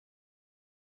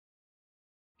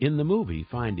In the movie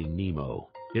Finding Nemo,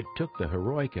 it took the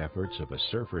heroic efforts of a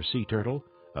surfer sea turtle,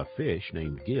 a fish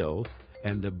named Gil,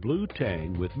 and a blue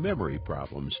tang with memory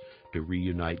problems to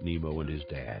reunite Nemo and his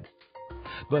dad.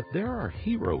 But there are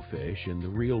hero fish in the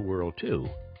real world too.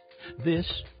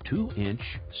 This 2-inch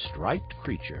striped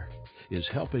creature is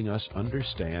helping us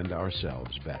understand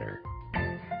ourselves better.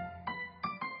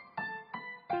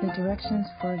 The directions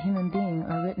for a human being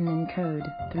are written in code,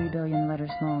 3 billion letters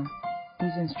long.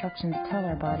 These instructions tell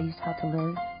our bodies how to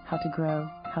live, how to grow,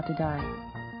 how to die.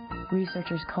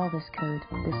 Researchers call this code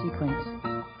the sequence.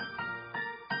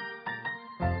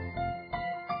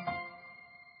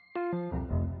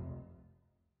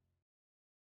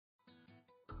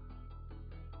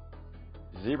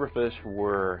 Zebrafish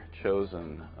were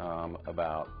chosen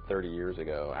about 30 years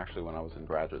ago, actually when I was in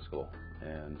graduate school,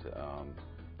 and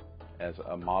as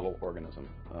a model organism.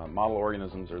 Model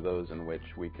organisms are those in which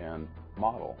we can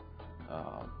model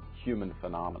human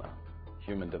phenomena,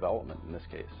 human development in this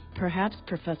case. Perhaps,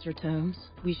 Professor Tomes,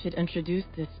 we should introduce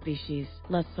this species,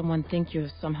 lest someone think you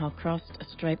have somehow crossed a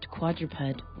striped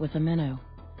quadruped with a minnow.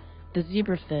 The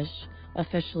zebrafish,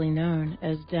 officially known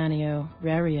as Danio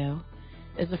rario,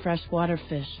 is a freshwater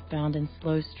fish found in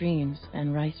slow streams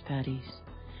and rice paddies.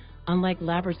 Unlike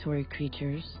laboratory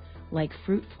creatures, like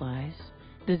fruit flies,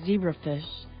 the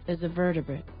zebrafish is a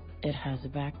vertebrate. It has a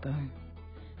backbone.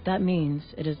 That means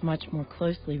it is much more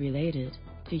closely related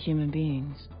to human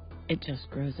beings. It just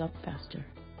grows up faster.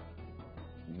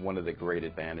 One of the great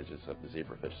advantages of the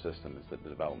zebrafish system is that the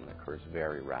development occurs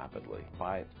very rapidly.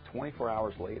 By 24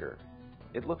 hours later,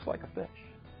 it looks like a fish.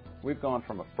 We've gone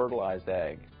from a fertilized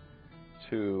egg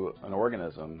to an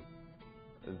organism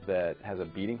that has a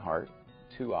beating heart,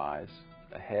 2 eyes,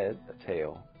 a head, a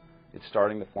tail. It's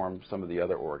starting to form some of the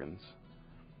other organs.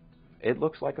 It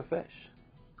looks like a fish.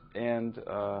 And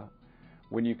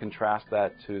when you contrast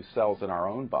that to cells in our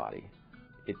own body,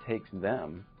 it takes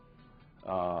them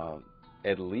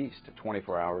at least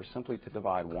 24 hours simply to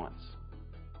divide once.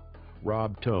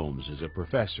 Rob Tomes is a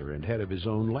professor and head of his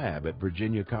own lab at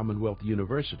Virginia Commonwealth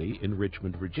University in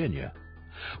Richmond, Virginia.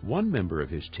 One member of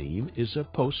his team is a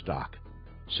postdoc.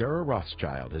 Sarah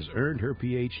Rothschild has earned her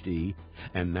PhD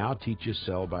and now teaches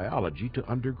cell biology to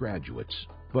undergraduates.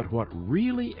 But what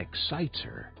really excites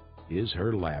her is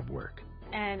her lab work.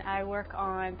 And I work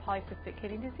on polycystic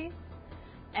kidney disease,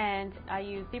 and I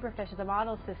use zebrafish as a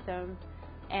model system,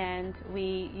 and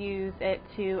we use it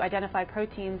to identify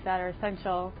proteins that are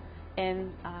essential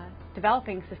in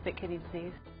developing cystic kidney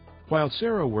disease. While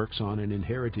Sarah works on an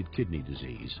inherited kidney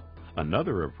disease,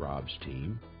 another of Rob's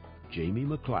team, Jamie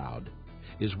McLeod,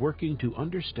 is working to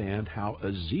understand how a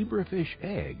zebrafish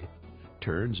egg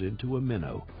turns into a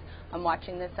minnow. I'm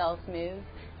watching the cells move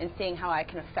and seeing how I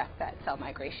can affect that cell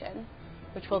migration,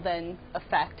 which will then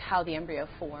affect how the embryo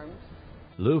forms.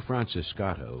 Lou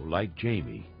Franciscato, like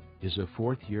Jamie, is a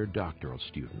 4th-year doctoral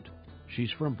student.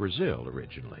 She's from Brazil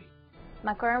originally.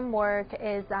 My current work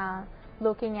is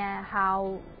looking at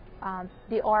how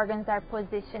the organs are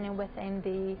positioned within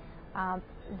the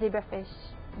zebrafish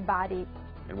body.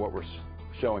 And what we're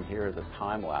showing here is a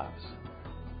time lapse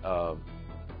of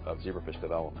zebrafish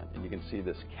development. And you can see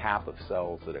this cap of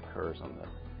cells that occurs on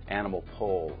the animal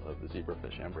pole of the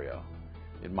zebrafish embryo.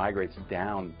 It migrates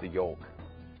down the yolk.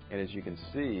 And as you can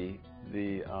see,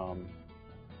 the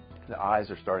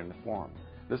eyes are starting to form.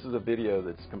 This is a video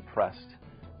that's compressed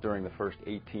during the first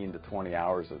 18 to 20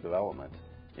 hours of development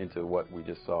into what we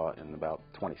just saw in about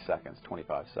 20 seconds,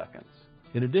 25 seconds.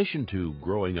 In addition to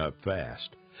growing up fast,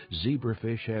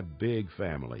 zebrafish have big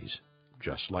families,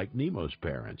 just like Nemo's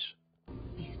parents.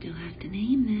 You still have to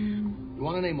name them. You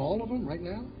want to name all of them right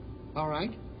now? All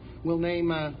right. We'll name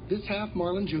this half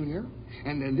Marlin Jr.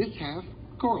 and then this half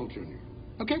Coral Jr.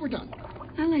 Okay, we're done.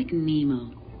 I like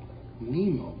Nemo.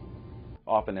 Nemo?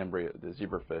 Often the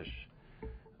zebrafish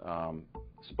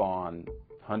spawn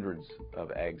hundreds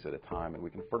of eggs at a time, and we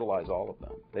can fertilize all of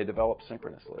them. They develop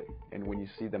synchronously, and when you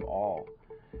see them all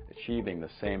achieving the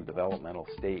same developmental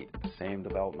state, the same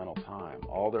developmental time,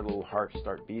 all their little hearts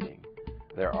start beating,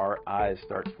 their eyes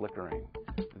start flickering,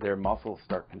 their muscles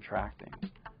start contracting,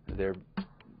 they're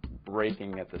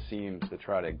breaking at the seams to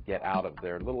try to get out of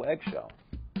their little eggshell.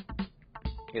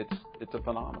 It's a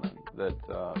phenomenon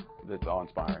that's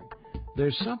awe-inspiring.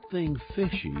 There's something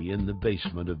fishy in the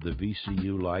basement of the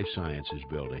VCU Life Sciences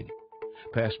building.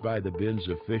 Pass by the bins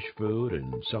of fish food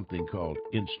and something called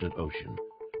Instant Ocean.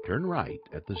 Turn right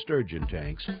at the sturgeon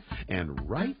tanks, and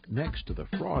right next to the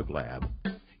frog lab,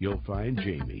 you'll find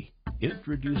Jamie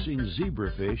introducing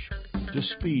zebrafish to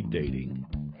speed dating.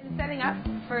 In setting up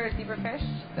for zebrafish,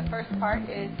 the first part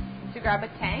is to grab a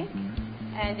tank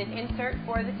and an insert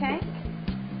for the tank.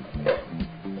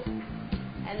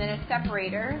 and then a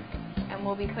separator, and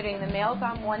we'll be putting the males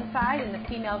on one side and the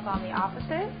females on the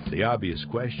opposite. The obvious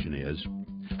question is,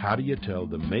 how do you tell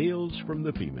the males from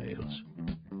the females?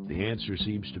 The answer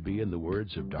seems to be in the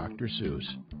words of Dr. Seuss.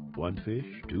 One fish,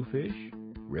 two fish,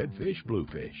 red fish, blue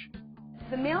fish.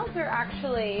 The males are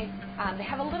actually, they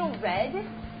have a little red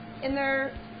in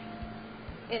the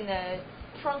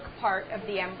trunk part of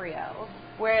the embryo,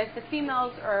 whereas the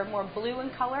females are more blue in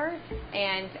color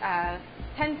and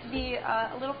tend to be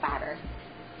a little fatter.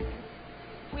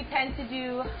 We tend to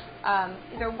do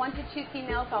either 1 to 2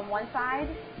 females on one side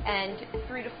and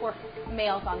 3 to 4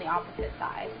 males on the opposite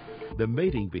side. The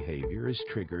mating behavior is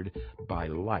triggered by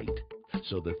light,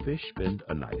 so the fish spend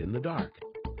a night in the dark.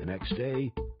 The next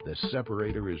day, the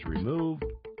separator is removed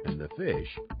and the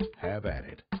fish have at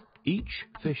it. Each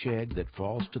fish egg that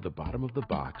falls to the bottom of the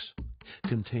box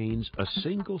contains a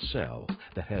single cell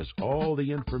that has all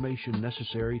the information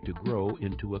necessary to grow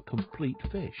into a complete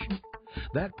fish.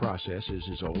 That process is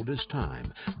as old as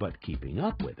time, but keeping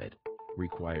up with it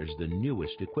requires the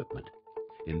newest equipment.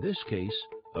 In this case,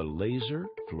 a laser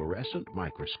fluorescent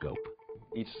microscope.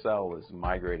 Each cell is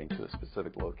migrating to a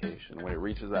specific location. When it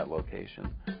reaches that location,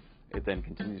 it then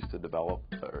continues to develop,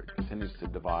 or continues to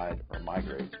divide or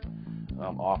migrate.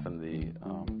 Often the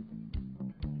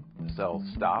cells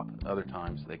stop, other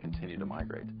times they continue to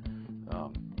migrate.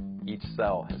 Each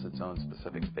cell has its own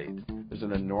specific fate. There's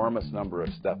an enormous number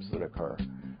of steps that occur,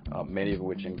 many of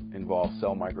which involve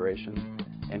cell migration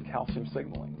and calcium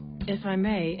signaling. If I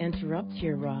may interrupt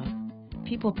here, Rob,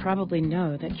 people probably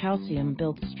know that calcium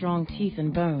builds strong teeth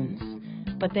and bones,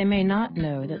 but they may not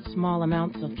know that small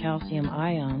amounts of calcium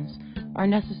ions are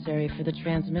necessary for the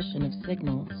transmission of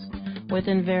signals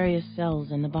within various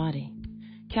cells in the body.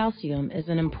 Calcium is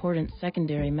an important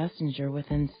secondary messenger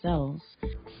within cells.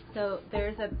 So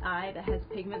there's an eye that has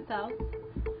pigment cells,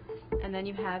 and then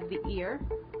you have the ear.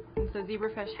 And so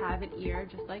zebrafish have an ear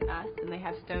just like us, and they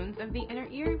have stones of the inner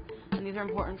ear, and these are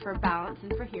important for balance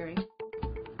and for hearing.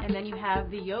 And then you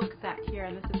have the yolk sac here,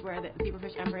 and this is where the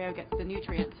zebrafish embryo gets the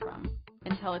nutrients from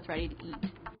until it's ready to eat.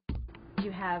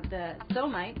 You have the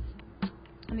somites,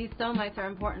 and these somites are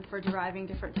important for deriving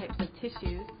different types of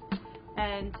tissues,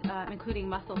 and including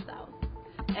muscle cells.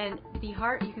 And the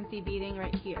heart you can see beating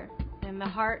right here. And the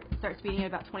heart starts beating at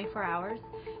about 24 hours,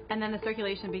 and then the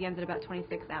circulation begins at about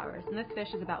 26 hours. And this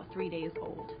fish is about 3 days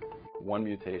old. One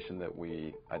mutation that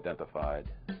we identified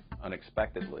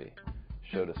unexpectedly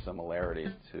showed a similarity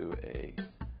to a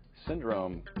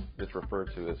syndrome that's referred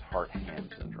to as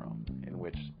heart-hand syndrome, in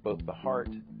which both the heart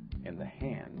and the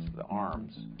hands, the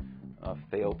arms,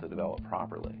 fail to develop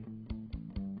properly.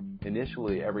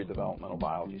 Initially, every developmental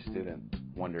biology student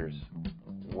wonders,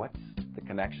 what's the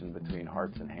connection between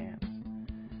hearts and hands?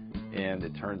 And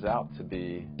it turns out to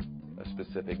be a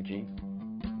specific gene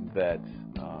that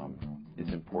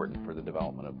is important for the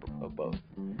development of both.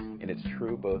 And it's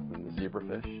true both in the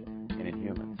zebrafish and in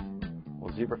humans.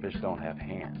 Well, zebrafish don't have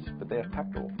hands, but they have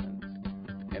pectoral fins.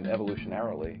 And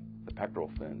evolutionarily, the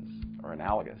pectoral fins are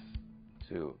analogous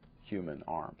to human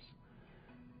arms.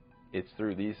 It's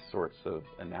through these sorts of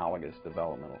analogous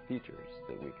developmental features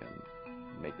that we can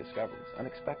make discoveries,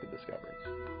 unexpected discoveries,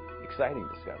 exciting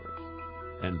discoveries.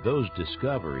 And those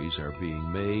discoveries are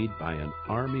being made by an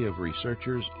army of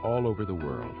researchers all over the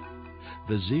world.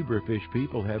 The zebrafish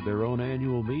people have their own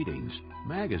annual meetings,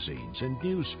 magazines, and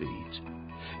news feeds.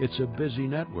 It's a busy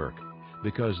network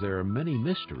because there are many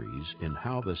mysteries in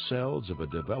how the cells of a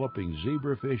developing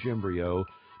zebrafish embryo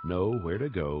know where to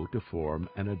go to form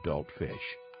an adult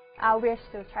fish. We're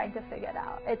still trying to figure it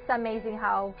out. It's amazing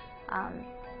how,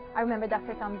 I remember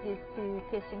Dr. Thomas used to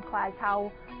teach in class,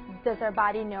 how does our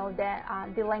body know that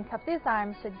the length of this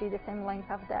arm should be the same length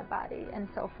of that body, and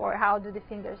so forth. How do the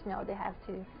fingers know they have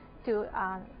to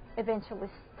eventually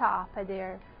stop at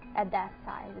that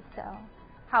size? So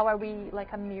how are we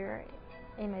like a mirror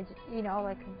image,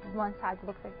 like one side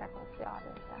looks exactly like the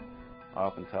other. So I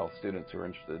often tell students who are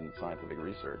interested in scientific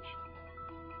research,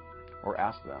 or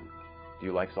ask them, do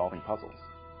you like solving puzzles?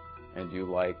 And do you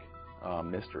like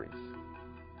mysteries?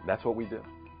 That's what we do.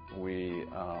 We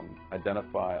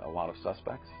identify a lot of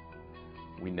suspects.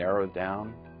 We narrow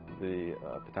down the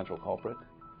potential culprit,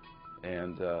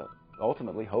 and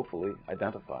ultimately, hopefully,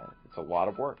 identify it. It's a lot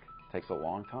of work. It takes a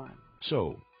long time.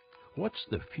 So, what's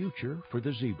the future for the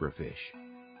zebrafish?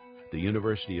 The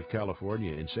University of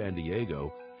California in San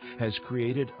Diego has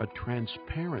created a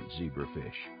transparent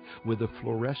zebrafish with a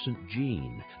fluorescent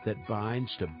gene that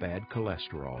binds to bad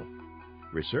cholesterol.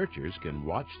 Researchers can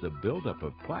watch the buildup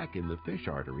of plaque in the fish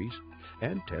arteries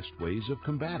and test ways of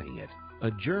combating it. A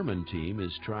German team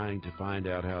is trying to find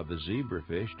out how the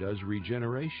zebrafish does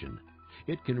regeneration.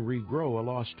 It can regrow a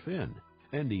lost fin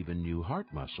and even new heart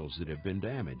muscles that have been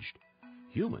damaged.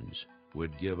 Humans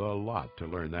would give a lot to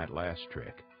learn that last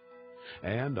trick.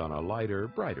 And on a lighter,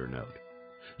 brighter note,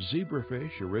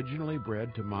 zebrafish, originally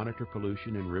bred to monitor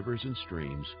pollution in rivers and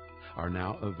streams, are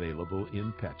now available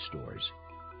in pet stores.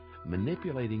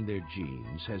 Manipulating their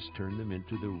genes has turned them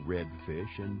into the red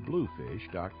fish and blue fish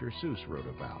Dr. Seuss wrote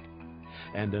about,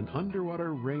 and an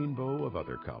underwater rainbow of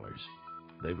other colors.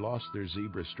 They've lost their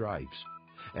zebra stripes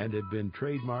and have been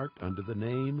trademarked under the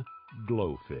name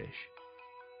glowfish.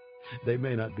 They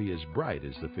may not be as bright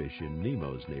as the fish in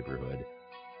Nemo's neighborhood,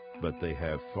 but they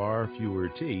have far fewer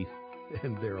teeth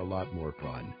and they're a lot more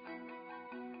fun.